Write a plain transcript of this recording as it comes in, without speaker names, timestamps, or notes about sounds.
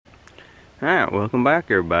Alright, welcome back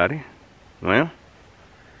everybody. Well,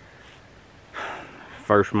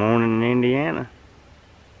 first morning in Indiana.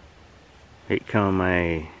 It come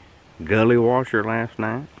a gully washer last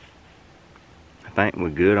night. I think we're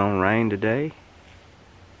good on rain today.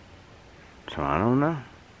 So I don't know.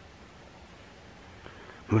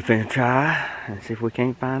 We're finna try and see if we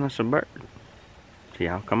can't find us a bird. So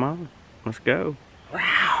y'all come on, let's go.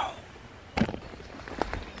 Wow.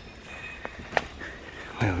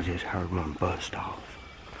 Well, we just heard one bust off.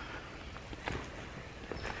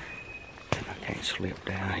 If I can't slip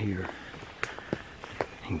down here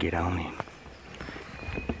and get on him.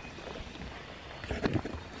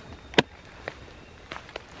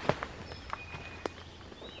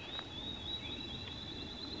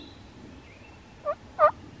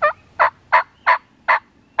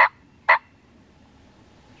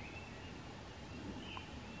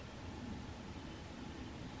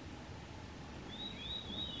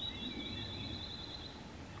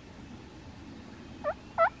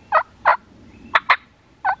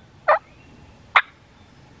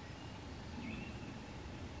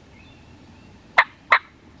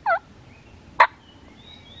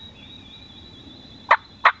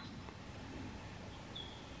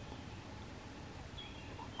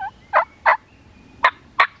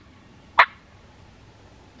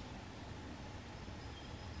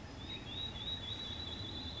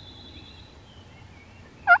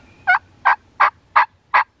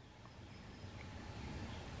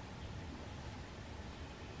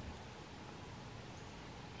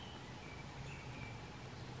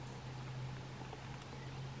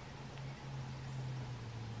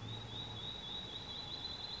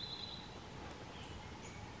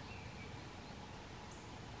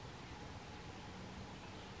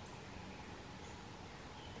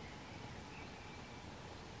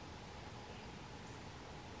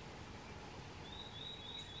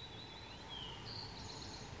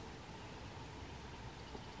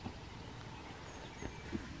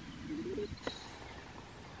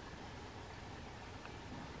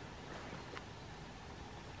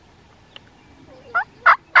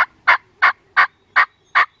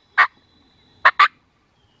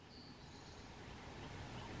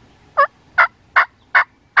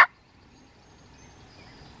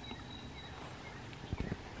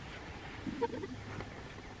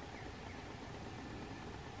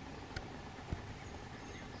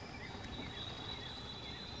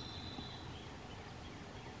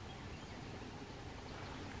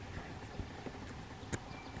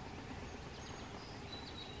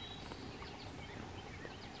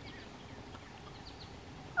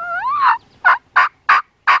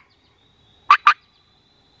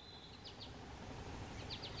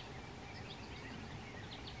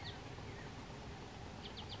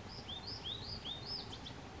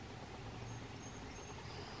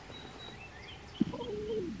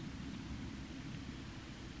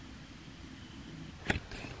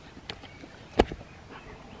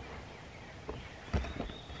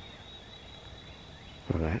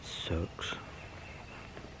 Well, that sucks.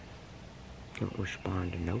 Don't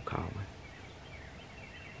respond to no calling.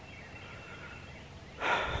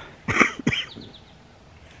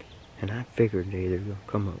 And I figured they either gonna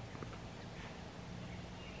come up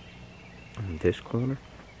in this corner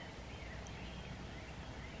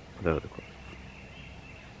or the other corner.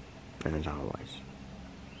 And as always,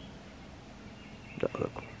 the other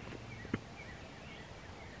corner.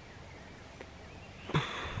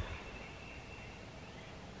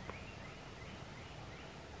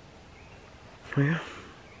 Well,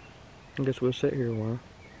 I guess we'll sit here a while.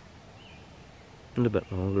 A little bit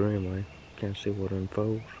longer anyway. Can't see what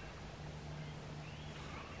unfolds.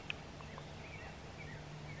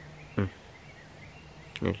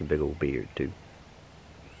 It's a big old beard too.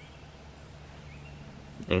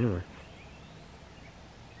 Anyway.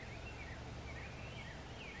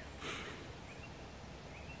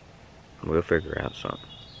 We'll figure out something.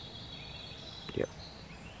 Yep.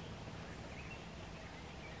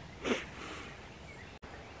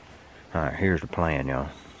 Alright, here's the plan, y'all.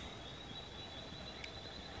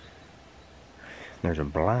 There's a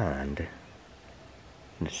blind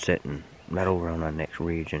that's sitting right over on our next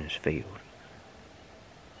ridge in this field.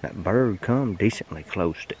 That bird come decently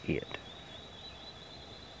close to it.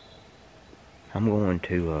 I'm going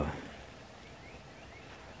to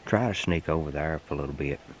try to sneak over there for a little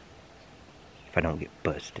bit. If I don't get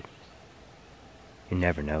busted. You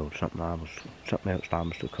never know, something else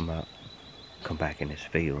liable to come back in this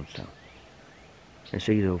field, so let's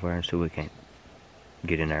ease over there and see if we can't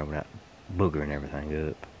get in there without boogering everything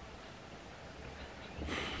up.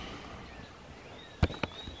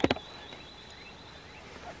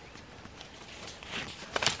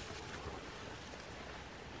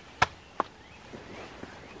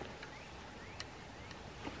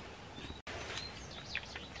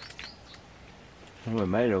 We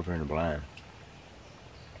made it over in the blind.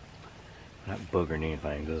 Not boogering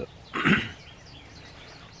anything up.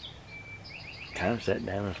 Kind of sat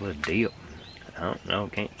down this little dip. I don't know,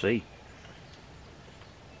 can't see.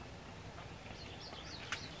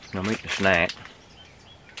 I'm eating a snack.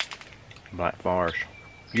 Black Forest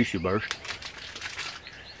Juicy Burst.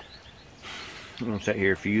 I'm gonna sit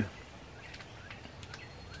here a few.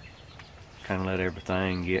 Kind of let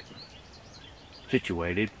everything get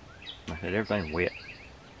situated. Like I said, everything's wet.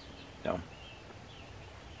 So I'm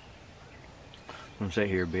gonna sit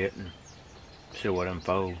here a bit and see what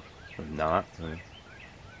unfolds. If not, we'll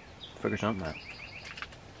figure something out.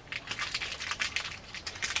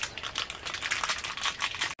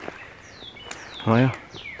 Well,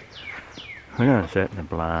 we're gonna sit in the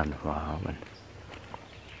blind a while, and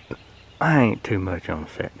I ain't too much on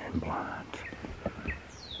sitting in blinds.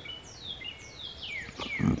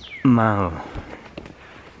 My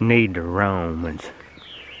need to roam and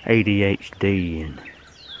ADHD and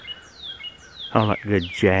all that good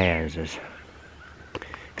jazz is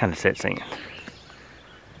kind of sets in.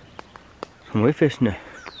 So we're fixing to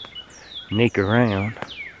sneak around,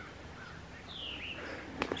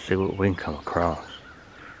 see what we can come across.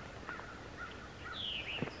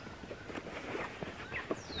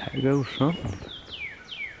 There goes something.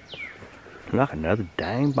 Like another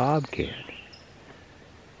dang bobcat.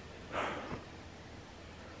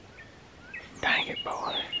 Dang it,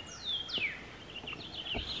 boy.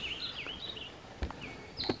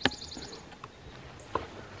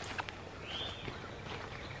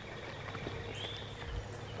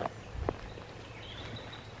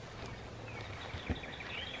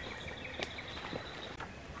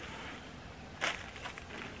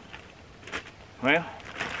 Well,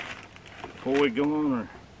 before we go on our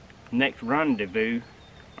next rendezvous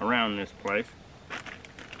around this place, I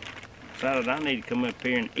decided I need to come up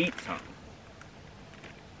here and eat something.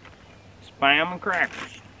 Spam and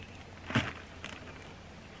crackers.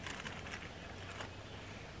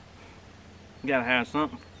 You gotta have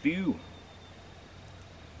something for fuel.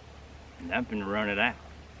 And I've been running out.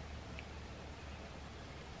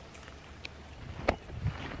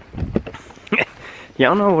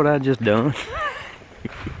 Y'all know what I just done?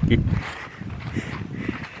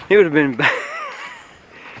 It would have been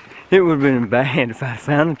bad if I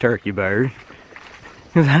found a turkey bird,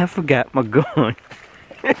 because I forgot my gun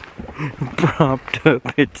propped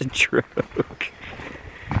up at the truck.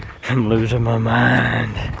 I'm losing my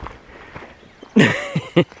mind.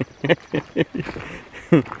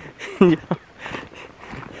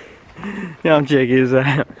 Y'all check this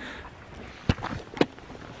out.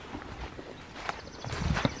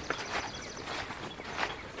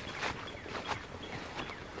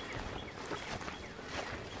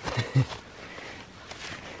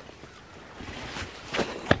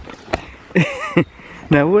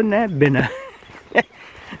 Now wouldn't that been a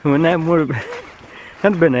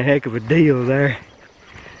that'd been a heck of a deal there.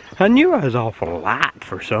 I knew I was awful light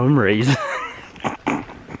for some reason.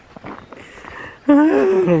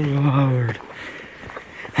 Oh Lord,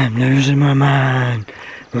 I'm losing my mind.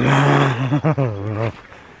 Well,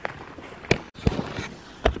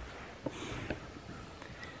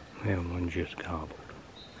 one just gobbled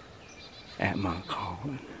at my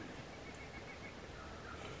calling.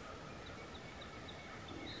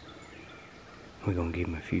 We're gonna give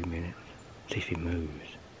him a few minutes, see if he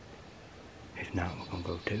moves. If not, we're gonna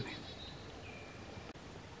go to him.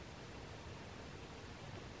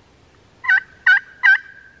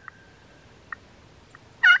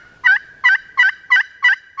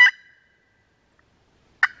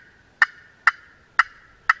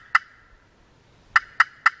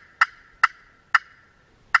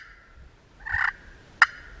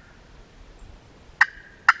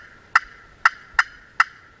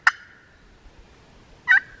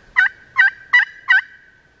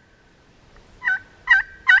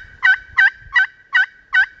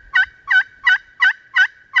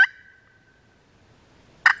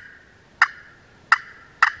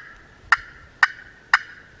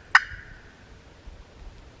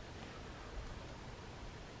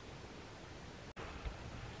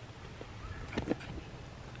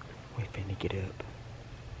 Get up,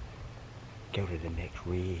 go to the next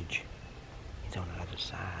ridge. It's on the other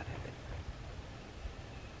side of it.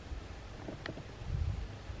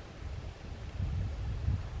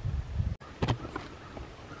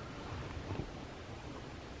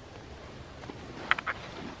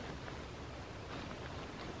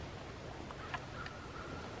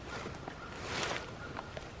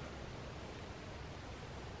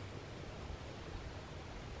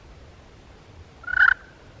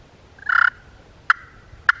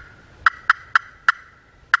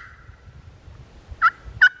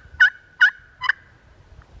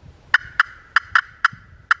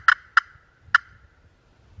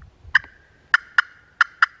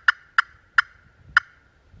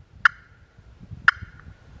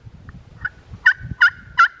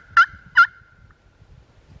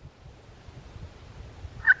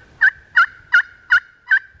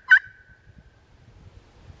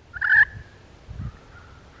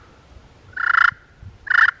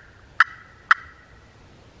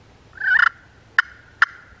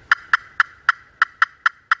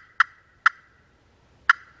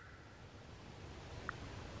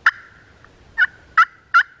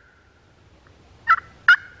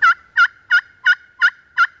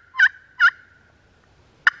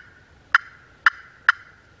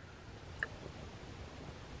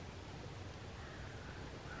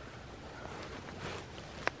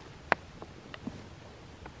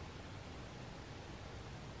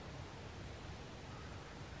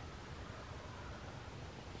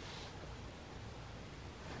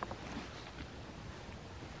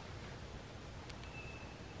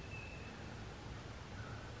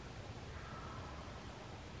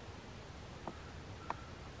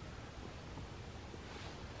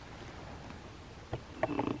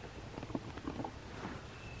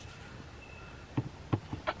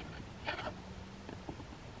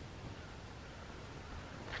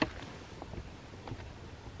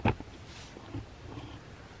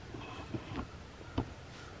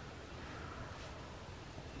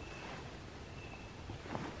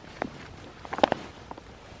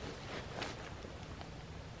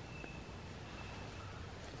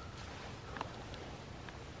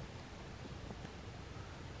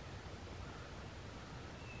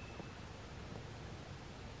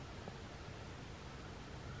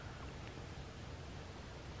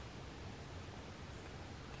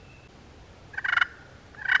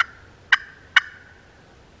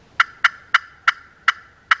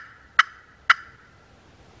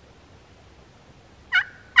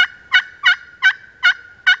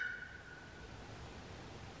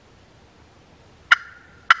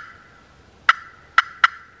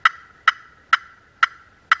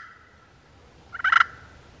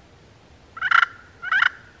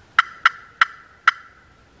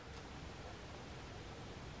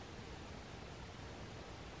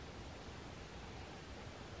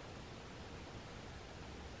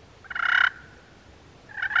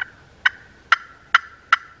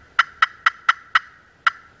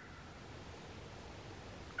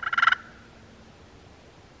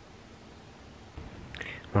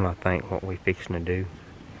 Well, I think what we fixing to do.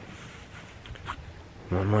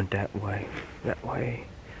 One went that way,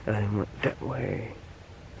 and then went that way.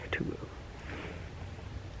 Two of them.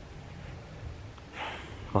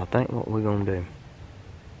 Well, I think what we're gonna do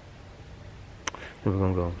is we're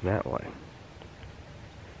gonna go that way.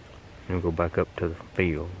 And go back up to the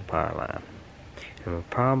field, the power line. And we're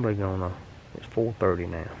probably gonna, it's 4:30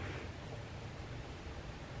 now.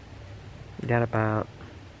 Got about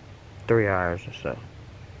 3 hours or so.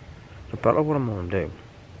 So probably what I'm gonna do,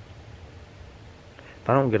 if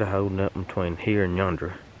I don't get a holding up between here and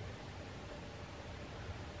yonder,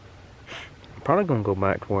 I'm probably gonna go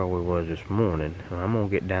back to where we was this morning, and I'm gonna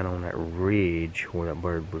get down on that ridge where that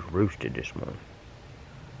bird was roosted this morning.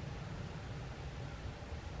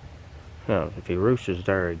 So if he roosts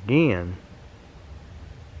there again,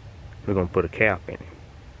 we're gonna put a cap in him.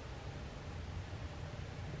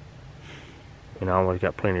 And I always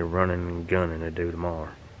got plenty of running and gunning to do tomorrow.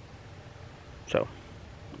 So,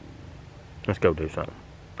 let's go do something.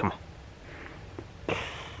 Come on.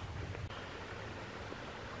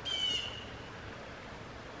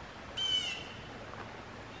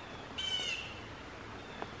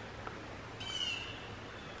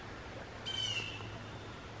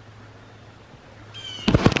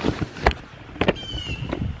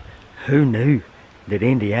 Who knew that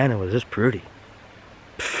Indiana was this pretty?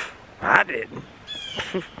 Pfft, I didn't.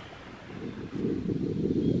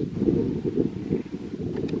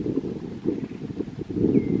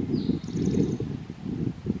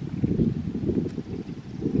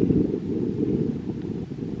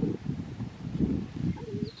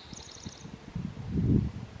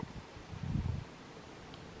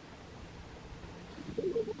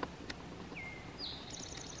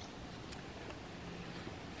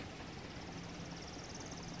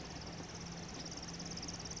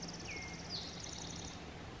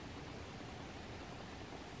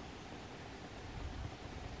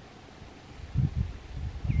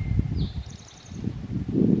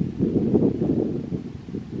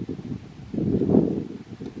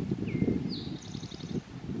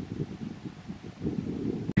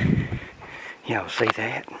 Y'all see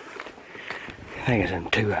that? I think it's them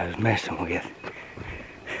two I was messing with.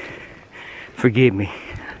 Forgive me.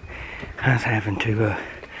 I was having to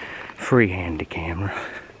freehand the camera.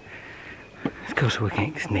 It's because we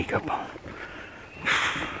can't sneak up on.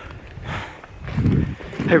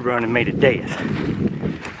 They're running me to death.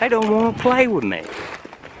 They don't want to play with me.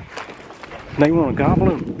 They want to gobble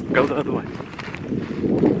and go the other way.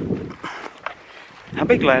 I'll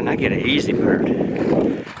be glad when I get an easy bird.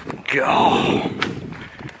 God,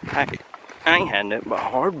 I ain't had nothing but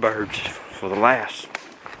hard birds for the last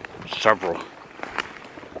several.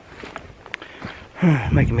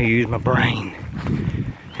 Making me use my brain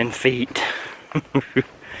and feet.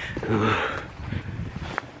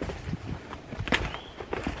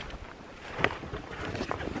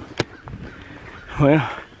 Well,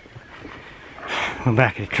 we're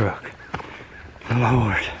back at the truck.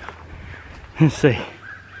 Lord, let's see.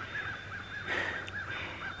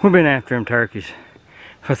 We've been after them turkeys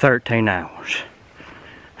for 13 hours.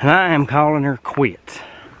 And I am calling her quits.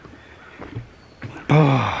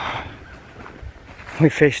 Oh, we're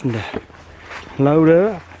fixing to load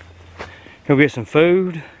up, go get some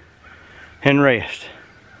food, and rest.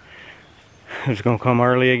 It's gonna come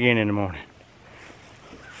early again in the morning.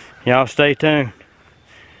 Y'all stay tuned.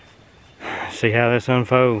 See how this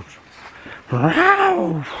unfolds.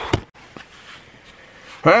 Well,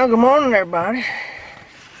 good morning, everybody.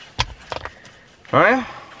 Well,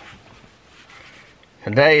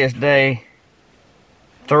 today is day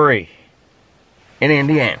 3 in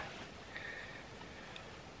Indiana.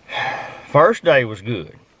 First day was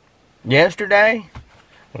good. Yesterday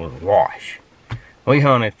was a wash. We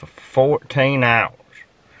hunted for 14 hours.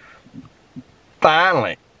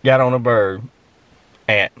 Finally got on a bird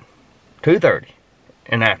at 2:30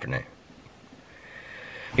 in the afternoon.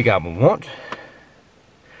 He gobbled once,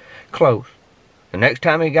 close. The next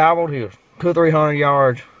time he gobbled, he was 200 or 300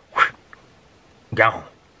 yards, gone.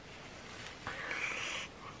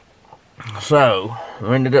 So,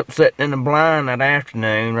 we ended up sitting in the blind that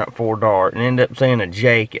afternoon right before dark and ended up seeing a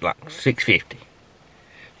jake at like 650.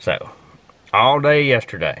 So, all day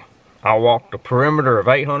yesterday, I walked the perimeter of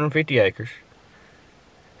 850 acres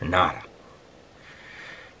and nada.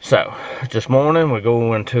 So, this morning we're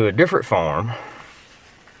going to a different farm.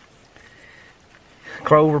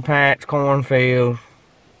 Clover patch, cornfield,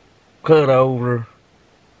 cut over.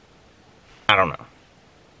 I don't know.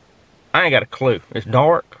 I ain't got a clue. It's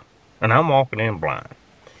dark and I'm walking in blind.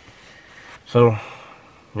 So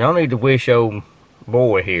y'all need to wish old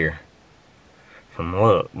boy here some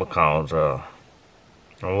luck, because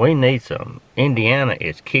We need some. Indiana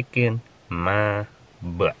is kicking my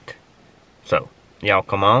butt. So, y'all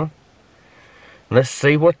come on. Let's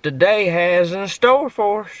see what the day has in store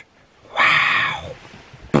for us. Wow.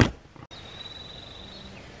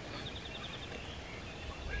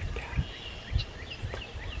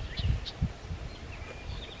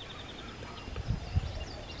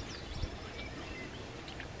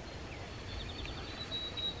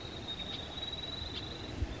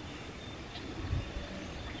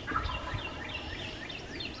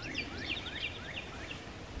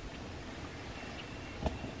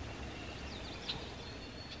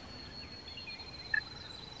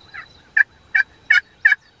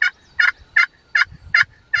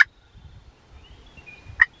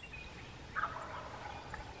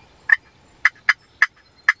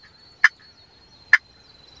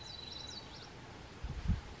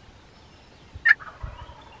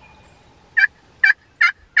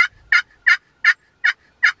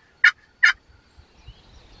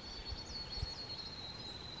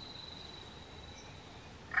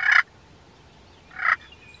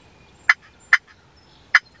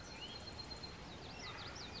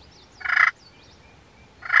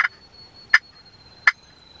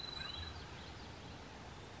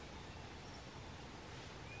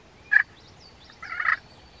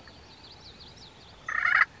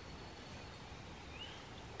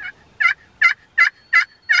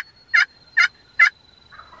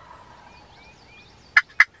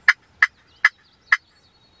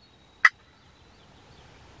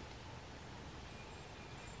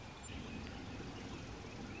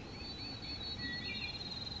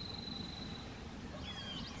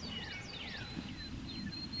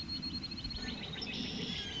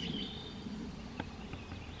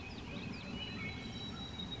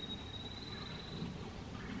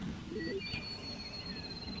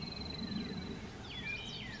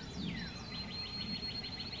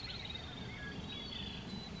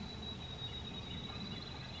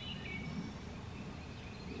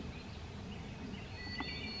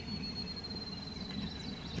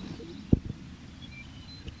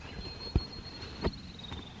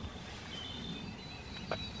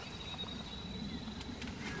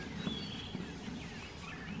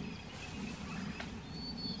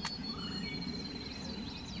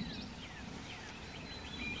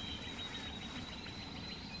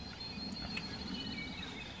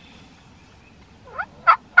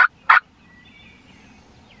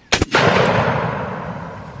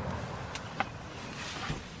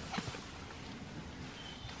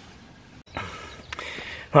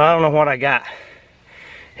 Well, I don't know what I got.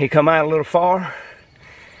 He come out a little far.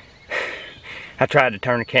 I tried to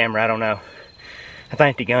turn the camera, I don't know. I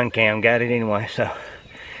think the gun cam got it anyway, so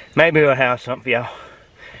maybe we'll have something for y'all.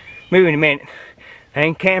 Maybe in a minute.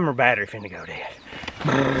 Ain't camera battery finna go dead.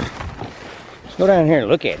 Let's go down here and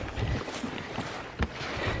look at him.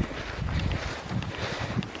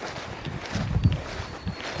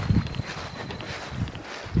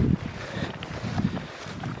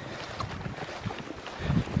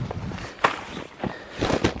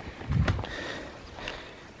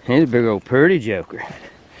 He's a big old pretty joker.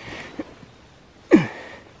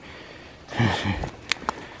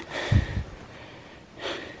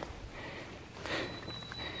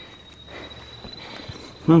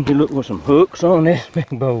 Let me look with some hooks on this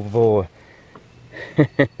big old boy.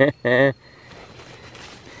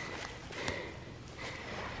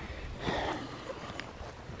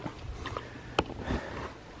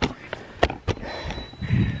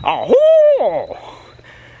 Oh,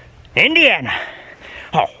 Indiana.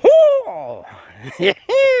 Oh, well,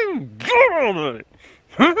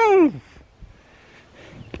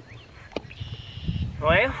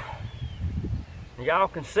 y'all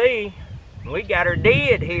can see we got her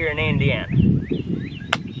dead here in Indiana.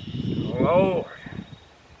 Lord,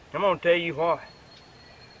 I'm gonna tell you what.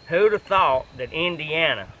 Who'd have thought that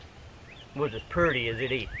Indiana was as pretty as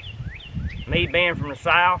it is? Me being from the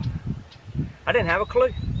South, I didn't have a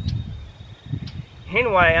clue.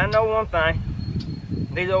 Anyway, I know one thing.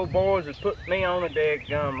 These old boys have put me on a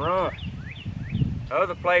daggum run. The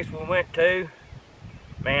other place we went to,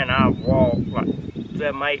 man, I walked like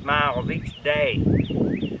 7-8 miles each day.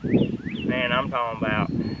 Man, I'm talking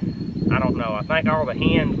about, I don't know, I think all the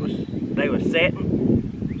hens they was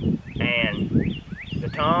setting, and the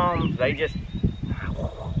toms, they just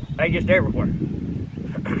everywhere.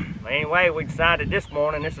 Anyway, we decided this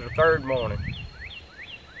morning, this is the third morning,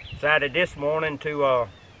 decided this morning to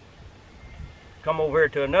come over here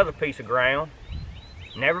to another piece of ground.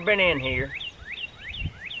 Never been in here.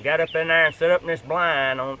 Got up in there and set up in this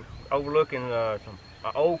blind overlooking an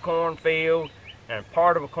old cornfield and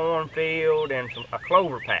part of a cornfield and a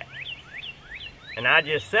clover patch. And I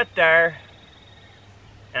just sat there,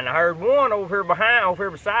 and I heard one over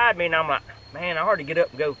here beside me, and I'm like, man, I ought to get up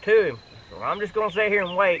and go to him. So I'm just gonna sit here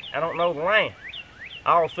and wait. I don't know the land.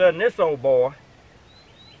 All of a sudden, this old boy,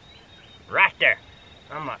 right there.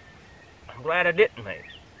 I'm like, I'm glad I didn't move.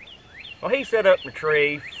 Well, he sat up in the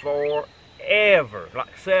tree forever,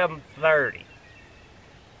 like 7:30.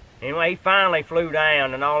 Anyway, he finally flew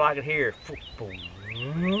down, and all I could hear is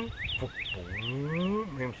him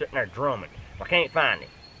sitting there drumming. I can't find him.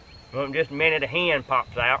 Well, in just a minute, a hen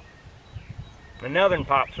pops out. Another one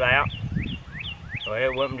pops out. Well,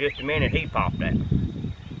 it wasn't just a minute, he popped out.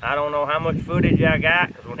 I don't know how much footage I got,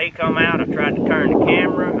 because when he come out, I tried to turn the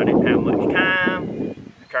camera. I didn't have much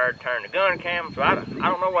time. I tried to turn the gun camera, so I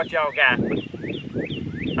don't know what y'all got, but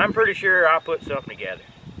I'm pretty sure I'll put something together.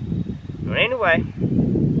 But anyway,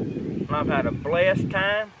 I've had a blessed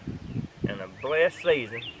time and a blessed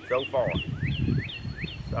season so far.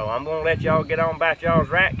 So I'm going to let y'all get on about y'all's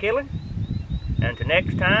rat killing. And until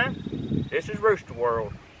next time, this is Rooster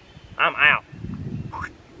World. I'm out.